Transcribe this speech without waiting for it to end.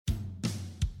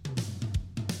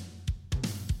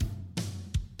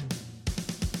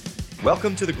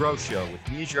Welcome to The Grow Show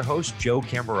with me as your host, Joe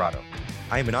Camerato.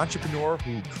 I am an entrepreneur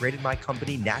who created my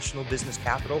company, National Business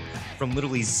Capital, from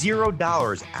literally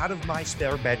 $0 out of my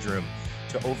spare bedroom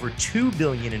to over $2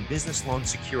 billion in business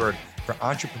loans secured for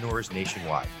entrepreneurs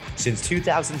nationwide. Since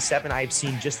 2007, I have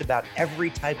seen just about every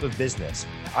type of business.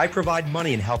 I provide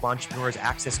money and help entrepreneurs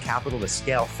access capital to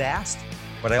scale fast,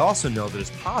 but I also know that it's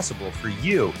possible for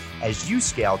you as you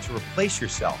scale to replace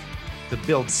yourself, to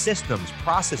build systems,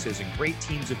 processes, and great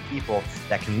teams of people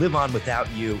that can live on without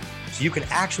you so you can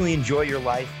actually enjoy your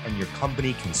life and your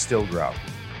company can still grow.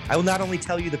 I will not only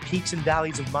tell you the peaks and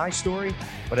valleys of my story,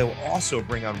 but I will also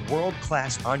bring on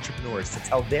world-class entrepreneurs to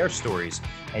tell their stories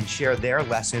and share their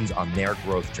lessons on their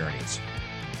growth journeys.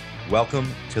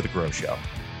 Welcome to The Grow Show.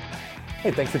 Hey,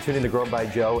 thanks for tuning in to Grow by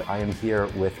Joe. I am here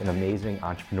with an amazing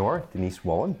entrepreneur, Denise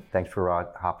Wolin. Thanks for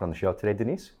hopping on the show today,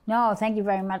 Denise. No, thank you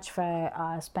very much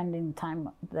for spending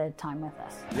the time with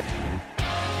us. Yep.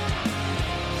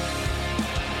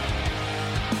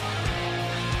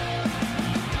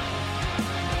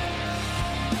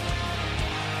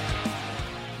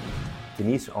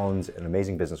 Denise owns an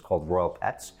amazing business called Royal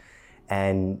Pets,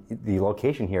 and the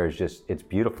location here is it's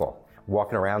beautiful.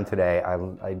 Walking around today,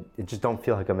 I just don't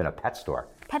feel like I'm in a pet store.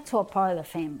 Pets are part of the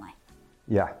family.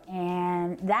 Yeah.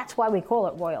 And that's why we call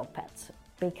it Royal Pets,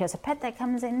 because a pet that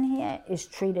comes in here is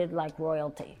treated like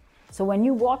royalty. So when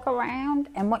you walk around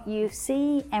and what you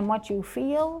see and what you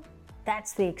feel,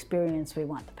 that's the experience we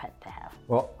want the pet to have.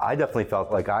 Well, I definitely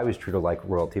felt like I was treated like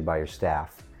royalty by your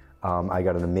staff. I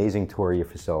got an amazing tour of your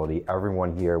facility.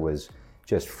 Everyone here was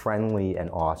just friendly and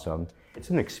awesome. It's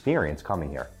an experience coming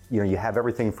here. You know, you have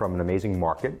everything from an amazing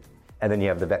market, and then you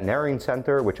have the veterinarian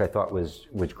center, which I thought was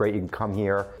great. You can come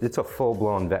here. It's a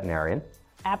full-blown veterinarian.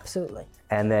 Absolutely.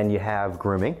 And then you have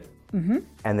grooming. Mm-hmm.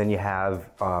 And then you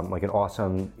have like an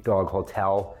awesome dog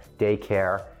hotel,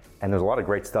 daycare, and there's a lot of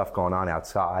great stuff going on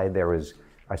outside.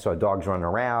 I saw dogs running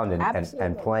around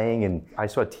and playing, and I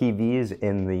saw TVs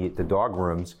in the dog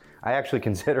rooms. I actually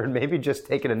considered maybe just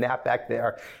taking a nap back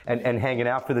there and hanging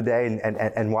out for the day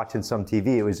and watching some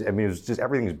TV. It was just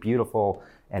everything's beautiful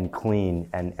and clean,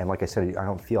 and like I said, I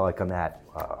don't feel like I'm at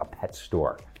a pet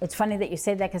store. It's funny that you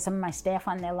say that, because some of my staff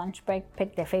on their lunch break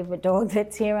pick their favorite dog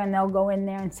that's here, and they'll go in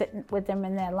there and sit with them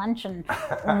in their lunch and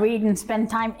read and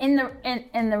spend time in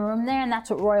the room there, and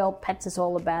that's what Royal Pets is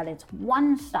all about. It's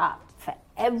one stop for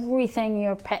everything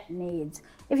your pet needs,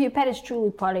 if your pet is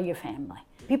truly part of your family.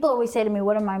 People always say to me,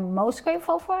 what am I most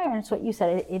grateful for? And it's what you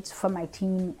said, it's for my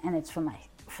team and it's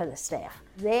for the staff.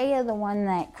 They are the one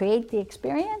that create the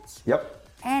experience. Yep.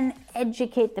 And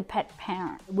educate the pet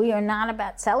parent. We are not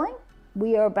about selling.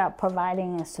 We are about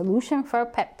providing a solution for a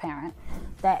pet parent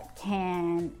that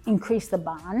can increase the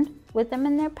bond with them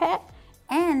and their pet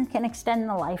and can extend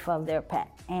the life of their pet.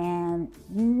 And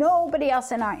nobody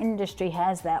else in our industry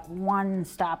has that one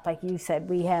stop, like you said.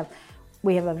 We have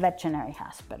a veterinary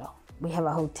hospital. We have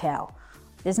a hotel.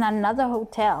 There's not another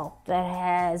hotel that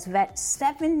has vets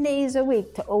 7 days a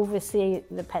week to oversee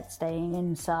the pet staying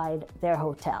inside their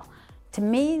hotel. To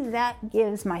me, that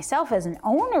gives myself as an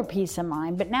owner peace of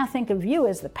mind, but now think of you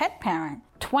as the pet parent.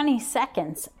 20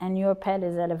 seconds and your pet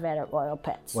is at a vet at Royal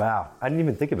Pets. Wow, I didn't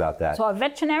even think about that. So our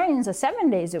veterinarians are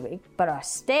 7 days a week, but our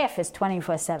staff is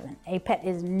 24/7. A pet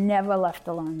is never left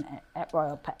alone at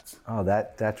Royal Pets. Oh,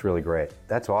 that's really great.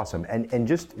 That's awesome. And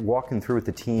just walking through with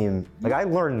the team, like I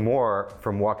learned more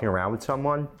from walking around with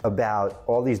someone about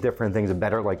all these different things, a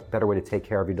better way to take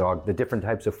care of your dog, the different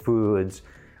types of foods,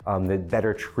 the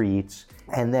better treats.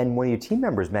 And then one of your team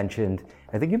members mentioned,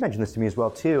 I think you mentioned this to me as well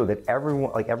too, that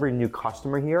every new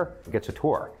customer here gets a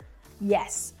tour.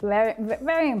 Yes, very,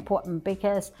 very important,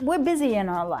 because we're busy in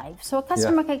our life. So a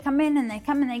customer can come in and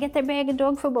they get their bag of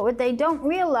dog food, but what they don't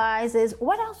realize is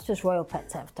what else does Royal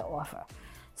Pets have to offer?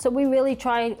 So we really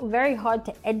try very hard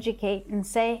to educate and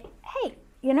say, hey,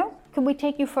 can we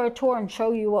take you for a tour and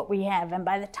show you what we have? And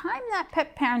by the time that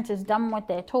pet parent is done with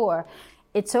their tour,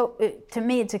 to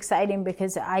me, it's exciting,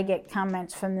 because I get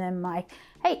comments from them like,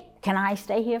 hey, can I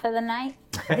stay here for the night?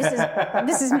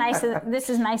 This is nicer. This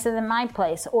is nicer than my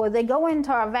place. Or they go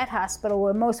into our vet hospital,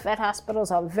 where most vet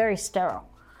hospitals are very sterile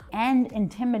and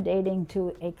intimidating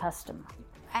to a customer.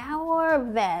 Our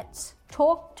vets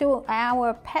talk to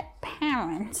our pet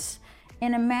parents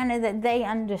in a manner that they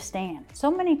understand. So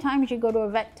many times you go to a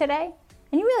vet today,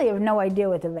 and you really have no idea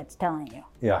what the vet's telling you.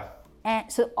 Yeah.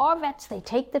 And so our vets, they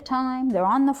take the time, they're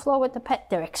on the floor with the pet,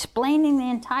 they're explaining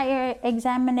the entire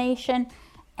examination,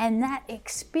 and that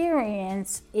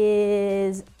experience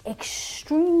is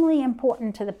extremely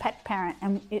important to the pet parent,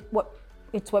 and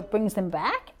it's what brings them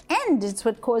back, and it's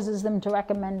what causes them to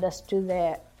recommend us to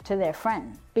their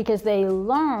friend, because they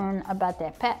learn about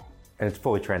their pet. And it's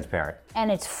fully transparent.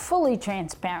 And it's fully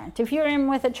transparent. If you're in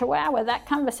with a Chihuahua, that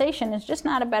conversation is just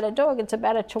not about a dog, it's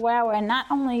about a Chihuahua, and not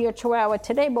only your Chihuahua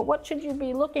today, but what should you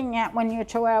be looking at when your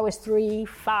Chihuahua is 3,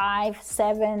 5,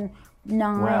 7,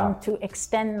 9 Wow. to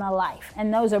extend the life.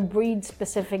 And those are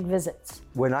breed-specific visits.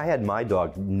 When I had my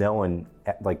dog, no one,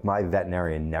 like my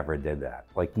veterinarian never did that.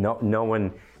 Like no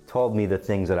one told me the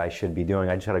things that I should be doing.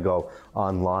 I just had to go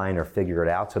online or figure it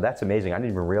out. So that's amazing. I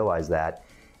didn't even realize that.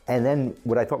 And then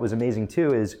what I thought was amazing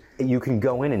too is you can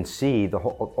go in and see the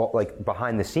whole, like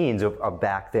behind the scenes of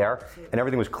back there, and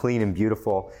everything was clean and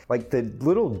beautiful. Like the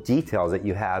little details that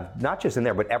you have, not just in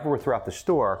there, but everywhere throughout the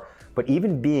store, but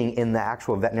even being in the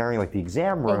actual veterinarian, like the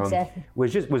exam room, Exactly.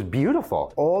 was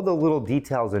beautiful. All the little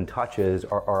details and touches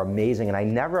are amazing, and I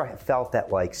never felt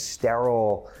that like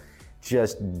sterile,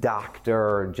 just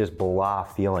doctor, just blah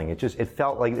feeling. It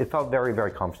felt very,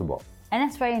 very comfortable. And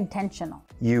that's very intentional.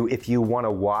 If you want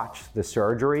to watch the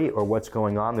surgery or what's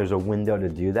going on, there's a window to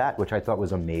do that, which I thought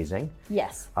was amazing.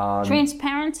 Yes.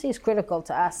 Transparency is critical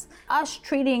to us. Us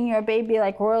treating your baby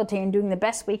like royalty and doing the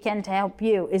best we can to help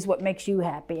you is what makes you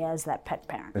happy as that pet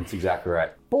parent. That's exactly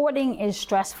right. Boarding is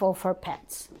stressful for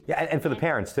pets. Yeah, and for the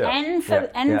parents too. And for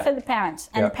the parents.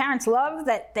 And Yeah. parents love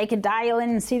that they could dial in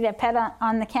and see their pet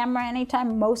on the camera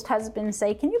anytime. Most husbands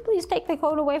say, can you please take the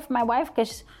coat away from my wife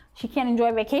because she can't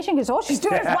enjoy vacation because all she's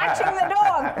doing is watching the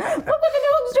dog. Look what the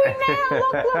dog's doing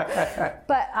now. Look.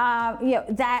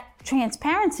 But that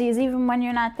transparency is even when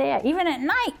you're not there. Even at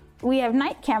night, we have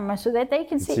night cameras so that they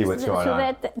can see what's going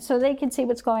on. So they can see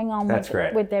what's going on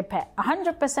with their pet.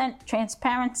 100%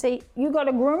 transparency. You go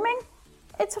to grooming,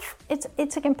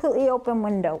 it's a completely open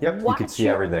window. Yep, you can see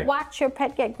everything. Watch your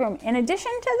pet get groomed. In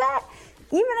addition to that,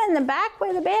 even in the back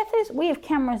where the bath is, we have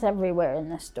cameras everywhere in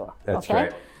this store. That's okay?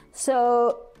 right.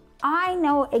 So I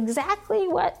know exactly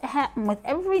what happened with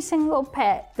every single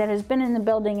pet that has been in the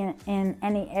building in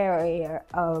any area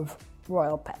of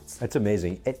Royal Pets. That's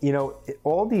amazing.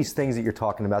 All these things that you're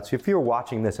talking about, so if you're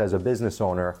watching this as a business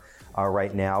owner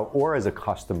right now or as a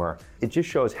customer, it just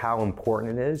shows how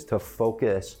important it is to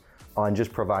focus on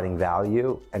just providing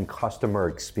value and customer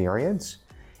experience.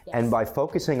 Yes. And by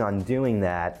focusing on doing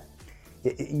that,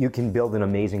 you can build an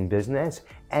amazing business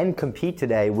and compete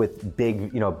today with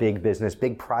big business,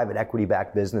 big private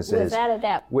equity-backed businesses. Without a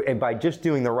doubt. And by just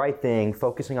doing the right thing,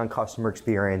 focusing on customer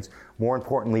experience, more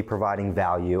importantly, providing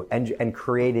value and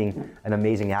creating an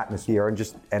amazing atmosphere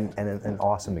and an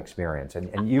awesome experience. And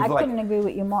I couldn't agree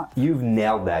with you more. You've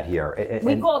nailed that here.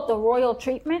 We call it the royal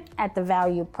treatment at the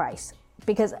value price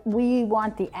because we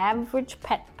want the average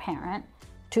pet parent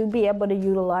to be able to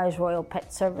utilize Royal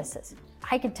Pet services.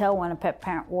 I could tell when a pet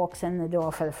parent walks in the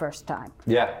door for the first time.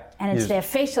 Yeah. And it's their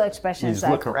facial expression. You It's just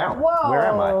like, look around. whoa. Where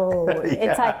am I?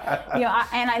 It's like,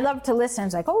 and I love to listen.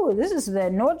 It's like, oh, this is the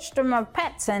Nordstrom of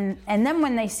pets. And then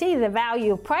when they see the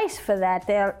value price for that,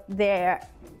 they're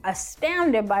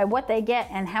astounded by what they get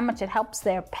and how much it helps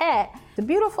their pet. The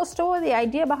beautiful store, the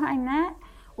idea behind that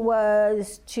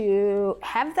was to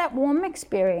have that warm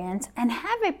experience and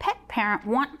have a pet parent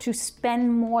want to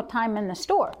spend more time in the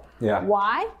store. Yeah.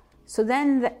 Why? So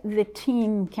then the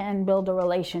team can build a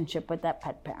relationship with that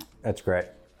pet parent. That's great.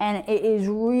 And it is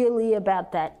really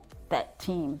about that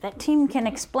team. That team can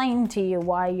explain to you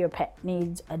why your pet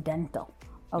needs a dental.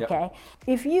 Okay? Yep.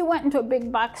 If you went into a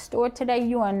big box store today,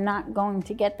 you are not going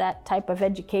to get that type of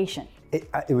education.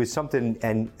 It was something,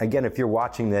 and again, if you're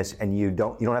watching this and you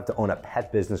don't have to own a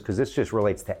pet business, because this just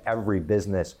relates to every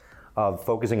business, of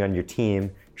focusing on your team,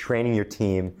 training your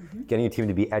team, getting your team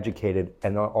to be educated,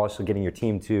 and also getting your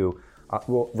team to,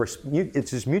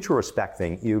 it's this mutual respect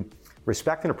thing. You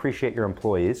respect and appreciate your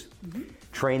employees,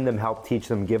 train them, help teach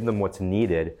them, give them what's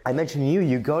needed. I mentioned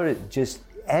you go to just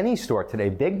any store today,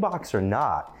 big box or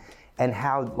not, and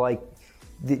how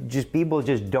just people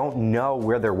just don't know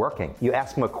where they're working. You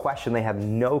ask them a question, they have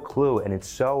no clue, and it's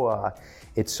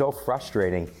so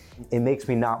frustrating. It makes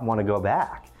me not want to go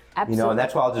back. Absolutely.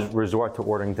 That's why I'll just resort to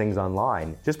ordering things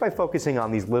online. Just by focusing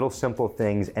on these little simple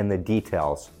things and the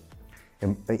details.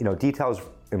 And, details,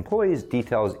 employees,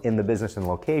 details in the business and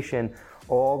location,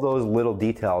 all those little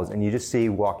details, and you just see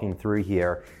walking through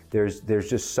here, there's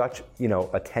just such,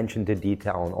 attention to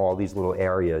detail in all these little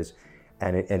areas,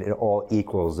 and it all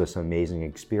equals this amazing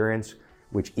experience,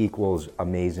 which equals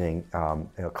amazing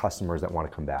customers that want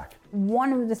to come back.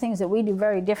 One of the things that we do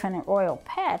very different at Royal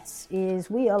Pets is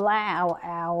we allow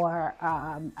our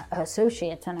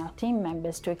associates and our team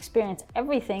members to experience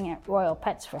everything at Royal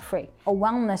Pets for free. A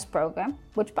wellness program,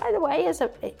 which by the way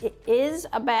is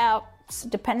about,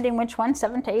 depending which one,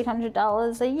 $700 to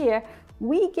 $800 a year,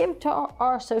 we give to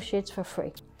our associates for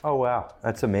free. Oh, wow.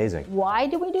 That's amazing. Why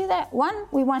do we do that? One,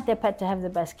 we want their pet to have the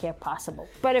best care possible.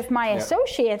 But if my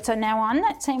associates are now on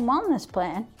that same wellness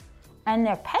plan and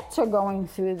their pets are going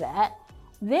through that,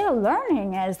 they're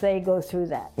learning as they go through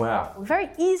that. Wow. Very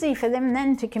easy for them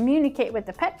then to communicate with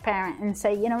the pet parent and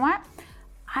say, you know what?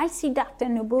 I see Dr.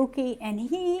 Nabuki and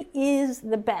he is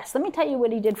the best. Let me tell you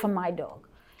what he did for my dog.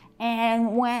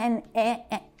 And when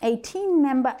a team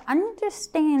member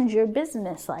understands your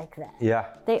business like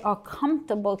that, they are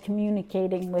comfortable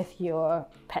communicating with your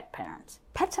pet parents.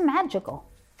 Pets are magical.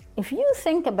 If you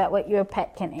think about what your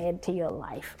pet can add to your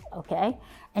life, okay,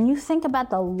 and you think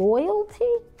about the loyalty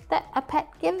that a pet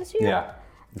gives you,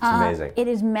 it's amazing. It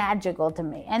is magical to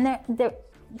me. And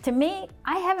to me,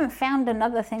 I haven't found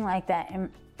another thing like that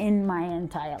in my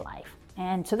entire life.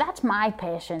 And so that's my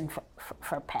passion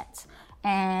for pets.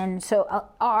 And so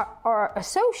our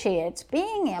associates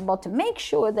being able to make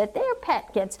sure that their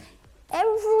pet gets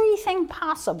everything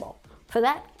possible for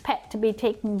that pet to be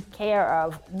taken care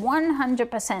of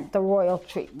 100% the royal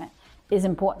treatment is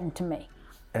important to me.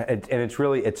 And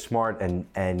it's smart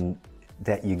and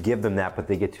that you give them that, but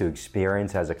they get to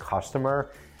experience as a customer,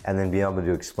 and then being able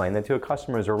to explain that to a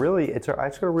customer is it's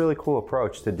a really cool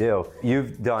approach to do.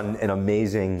 You've done an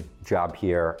amazing job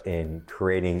here in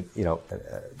creating,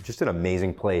 just an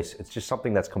amazing place. It's just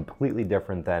something that's completely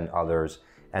different than others.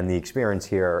 And the experience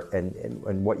here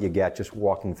and what you get just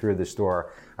walking through the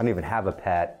store. I don't even have a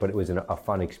pet, but it was a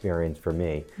fun experience for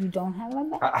me. You don't have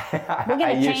a pet? We're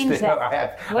going to change that.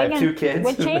 I have 2 kids.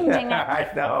 We're changing it.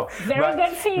 I know. Very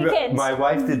good for you kids. My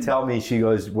wife did tell me, she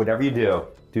goes, whatever you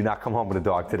do not come home with a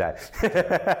dog today.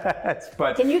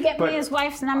 Can you get me his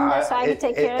wife's number so I can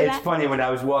take care of that? It's funny, when I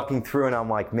was walking through and I'm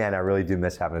like, man, I really do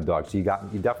miss having a dog. So you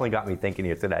definitely got me thinking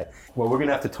here today. Well, we're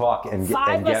gonna have to talk and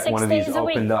get one of these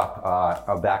opened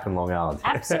up back in Long Island.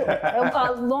 Absolutely.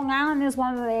 Long Island is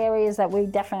one of the areas that we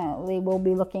definitely will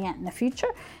be looking at in the future.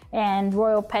 And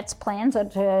Royal Pets plans are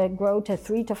to grow to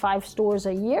 3 to 5 stores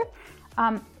a year.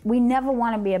 We never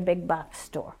want to be a big box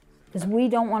store, because we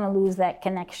don't want to lose that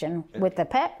connection with the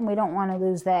pet, and we don't want to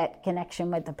lose that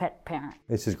connection with the pet parent.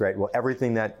 This is great. Well,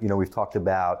 everything that we've talked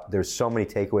about, there's so many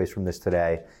takeaways from this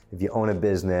today. If you own a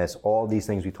business, all these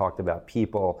things we talked about,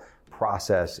 people,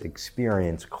 process,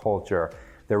 experience, culture,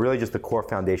 they're really just the core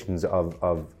foundations of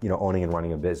owning and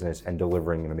running a business and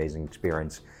delivering an amazing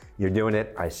experience. You're doing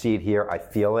it. I see it here. I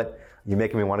feel it. You're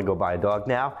making me want to go buy a dog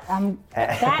now.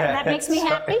 That makes me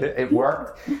happy. It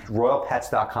worked.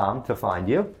 RoyalPets.com to find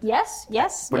you. Yes.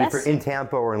 But if you're in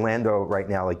Tampa or Orlando right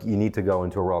now, you need to go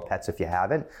into a Royal Pets if you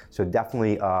haven't. So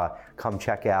definitely come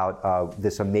check out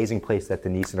this amazing place that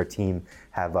Denise and her team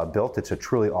have built. It's a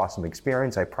truly awesome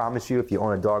experience. I promise you, if you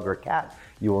own a dog or a cat,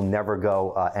 you will never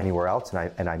go anywhere else,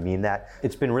 and I mean that.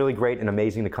 It's been really great and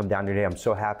amazing to come down today. I'm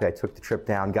so happy I took the trip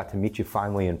down, got to meet you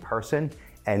finally in person,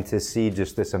 and to see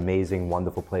just this amazing,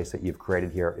 wonderful place that you've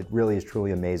created here. It really is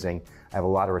truly amazing. I have a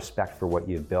lot of respect for what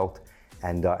you've built,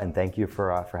 and thank you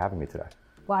for having me today.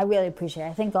 Well, I really appreciate it.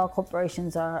 I think all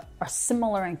corporations are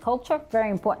similar in culture, very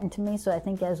important to me. So I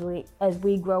think as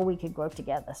we grow, we could grow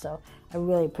together. So I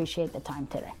really appreciate the time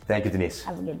today. Thank you, Denise.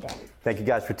 Have a good day. Thank you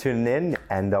guys for tuning in,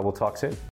 and we'll talk soon.